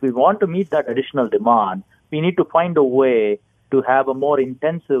increased. So if we want to meet that additional demand, we need to find a way to have a more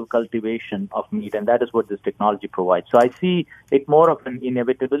intensive cultivation of meat, and that is what this technology provides. So I see it more of an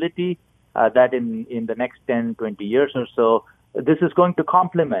inevitability that in the next 10, 20 years or so, this is going to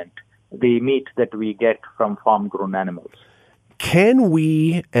complement the meat that we get from farm-grown animals. Can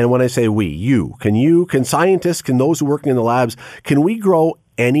we, and when I say we, can scientists, can those working in the labs, can we grow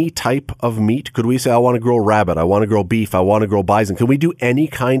any type of meat? Could we say, I want to grow rabbit, I want to grow beef, I want to grow bison? Can we do any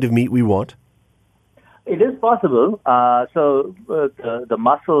kind of meat we want? It is possible. The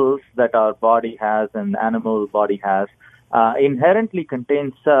muscles that our body has and animal body has inherently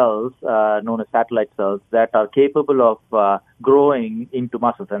contain cells known as satellite cells that are capable of growing into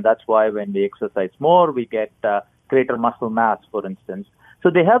muscles. And that's why when we exercise more, we get greater muscle mass, for instance. So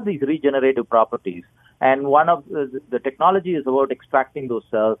they have these regenerative properties. And one of the technology is about extracting those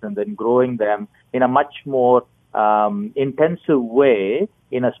cells and then growing them in a much more intensive way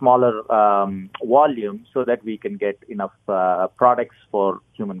in a smaller volume so that we can get enough products for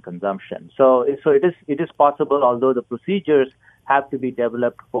human consumption. So it is possible, although the procedures have to be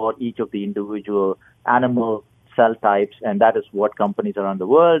developed for each of the individual animal cell types, and that is what companies around the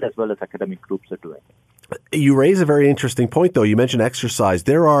world as well as academic groups are doing. You raise a very interesting point, though. You mentioned exercise.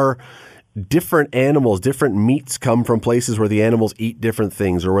 There are different animals, different meats come from places where the animals eat different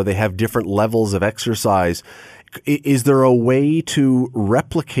things or where they have different levels of exercise. Is there a way to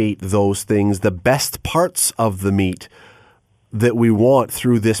replicate those things, the best parts of the meat that we want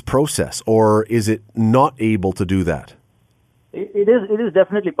through this process, or is it not able to do that? It is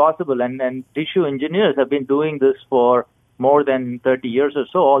definitely possible, and tissue engineers have been doing this for more than 30 years or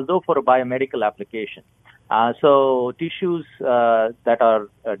so, although for a biomedical application. So tissues that are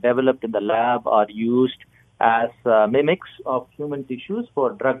developed in the lab are used as mimics of human tissues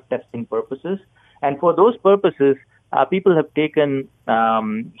for drug testing purposes. And for those purposes, people have taken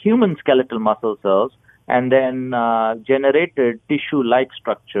human skeletal muscle cells and then generated tissue-like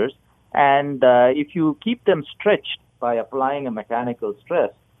structures. And if you keep them stretched by applying a mechanical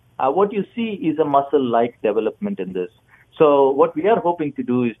stress, what you see is a muscle-like development in this. So what we are hoping to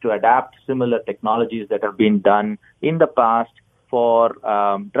do is to adapt similar technologies that have been done in the past for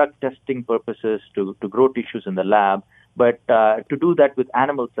drug testing purposes to grow tissues in the lab, but to do that with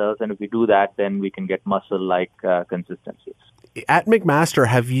animal cells. And if we do that, then we can get muscle-like consistencies. At McMaster,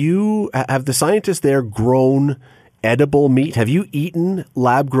 have the scientists there grown edible meat? Have you eaten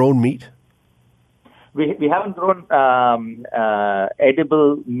lab-grown meat? We haven't grown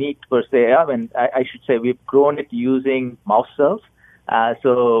edible meat per se. I mean, I should say we've grown it using mouse cells.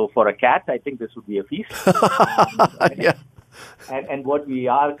 So for a cat, I think this would be a feast. Yeah. And what we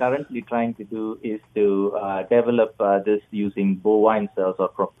are currently trying to do is to develop this using bovine cells or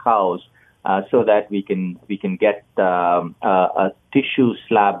from cows, so that we can get a tissue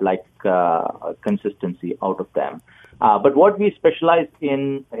slab-like consistency out of them. But what we specialized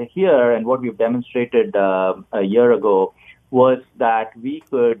in here and what we've demonstrated a year ago was that we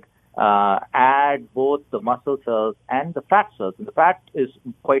could add both the muscle cells and the fat cells. And the fat is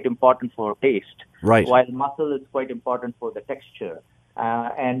quite important for taste, right, while muscle is quite important for the texture.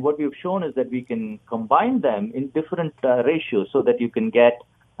 And what we've shown is that we can combine them in different ratios so that you can get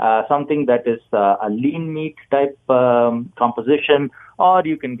something that is a lean meat type composition, or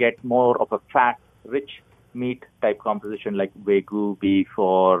you can get more of a fat-rich meat type composition like Wagyu beef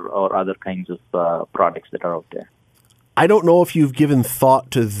or other kinds of products that are out there. I don't know if you've given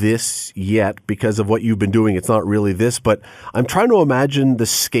thought to this yet because of what you've been doing. It's not really this, but I'm trying to imagine the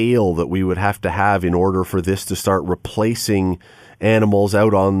scale that we would have to have in order for this to start replacing animals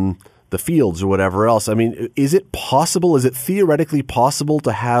out on the fields or whatever else. I mean, is it possible? Is it theoretically possible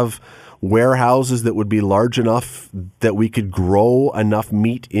to have warehouses that would be large enough that we could grow enough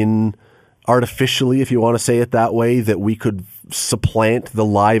meat in artificially, if you want to say it that way, that we could supplant the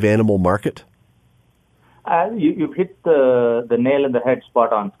live animal market? You've hit the nail in the head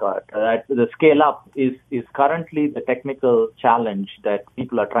spot on, Scott. The scale up is currently the technical challenge that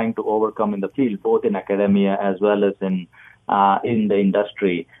people are trying to overcome in the field, both in academia as well as in the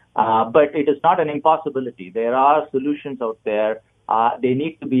industry. But it is not an impossibility. There are solutions out there. They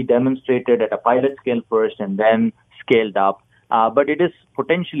need to be demonstrated at a pilot scale first and then scaled up. But it is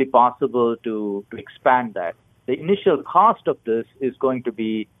potentially possible to expand that. The initial cost of this is going to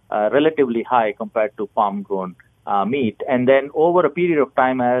be relatively high compared to farm-grown meat. And then over a period of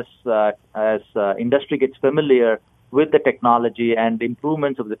time, as industry gets familiar with the technology and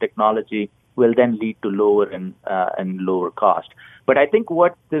improvements of the technology, will then lead to lower and lower cost. But I think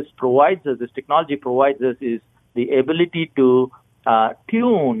what this technology provides us, is the ability to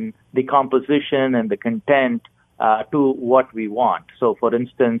tune the composition and the content to what we want. So, for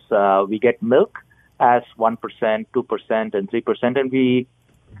instance, we get milk as 1%, 2%, and 3%, and we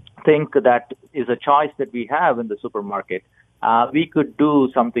think that is a choice that we have in the supermarket. We could do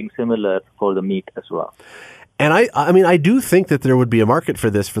something similar for the meat as well. And I mean, I do think that there would be a market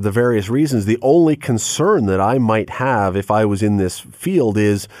for this for the various reasons. The only concern that I might have if I was in this field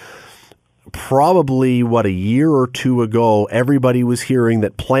is probably, a year or two ago, everybody was hearing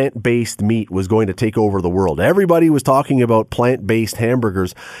that plant-based meat was going to take over the world. Everybody was talking about plant-based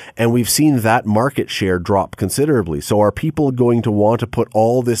hamburgers, and we've seen that market share drop considerably. So are people going to want to put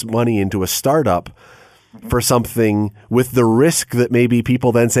all this money into a startup for something with the risk that maybe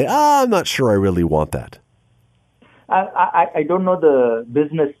people then say, I'm not sure I really want that? I don't know the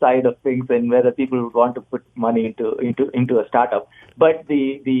business side of things and whether people would want to put money into a startup. But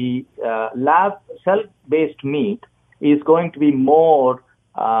the lab cell-based meat is going to be more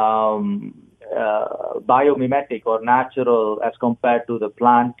biomimetic or natural as compared to the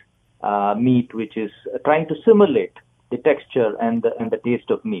plant meat, which is trying to simulate the texture and the taste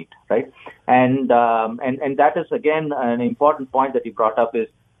of meat, right? And that is again an important point that you brought up is.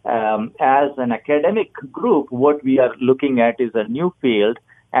 As an academic group, what we are looking at is a new field,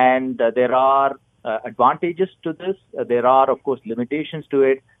 and there are advantages to this. There are, of course, limitations to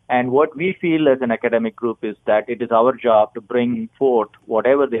it. And what we feel as an academic group is that it is our job to bring forth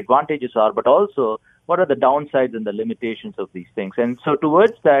whatever the advantages are, but also what are the downsides and the limitations of these things. And so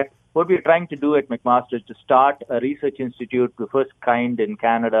towards that, what we're trying to do at McMaster is to start a research institute, the first kind in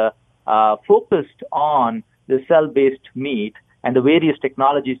Canada, focused on the cell-based meat and the various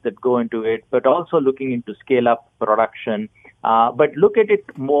technologies that go into it, but also looking into scale-up production, but look at it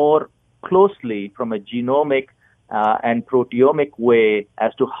more closely from a genomic and proteomic way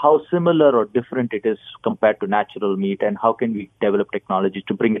as to how similar or different it is compared to natural meat, and how can we develop technologies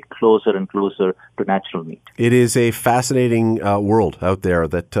to bring it closer and closer to natural meat. It is a fascinating world out there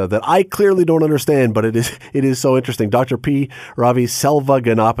that I clearly don't understand, but it is so interesting. Dr. P. Ravi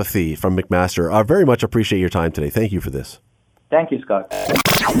Selvaganapathy from McMaster, I very much appreciate your time today. Thank you for this. Thank you, Scott.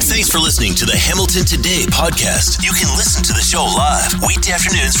 Thanks for listening to the Hamilton Today podcast. You can listen to the show live weekday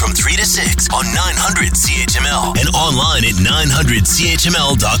afternoons from 3 to 6 on 900 CHML and online at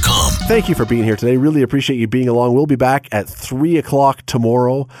 900CHML.com. Thank you for being here today. Really appreciate you being along. We'll be back at 3 o'clock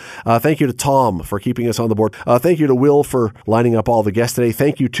tomorrow. Thank you to Tom for keeping us on the board. Thank you to Will for lining up all the guests today.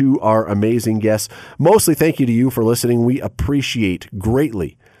 Thank you to our amazing guests. Mostly thank you to you for listening. We appreciate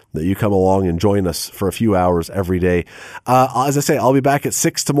greatly that you come along and join us for a few hours every day. As I say, I'll be back at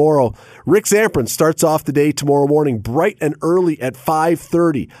 6 tomorrow. Rick Zamprin starts off the day tomorrow morning bright and early at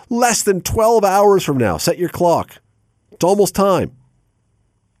 5:30. Less than 12 hours from now. Set your clock. It's almost time.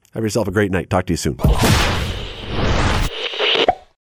 Have yourself a great night. Talk to you soon.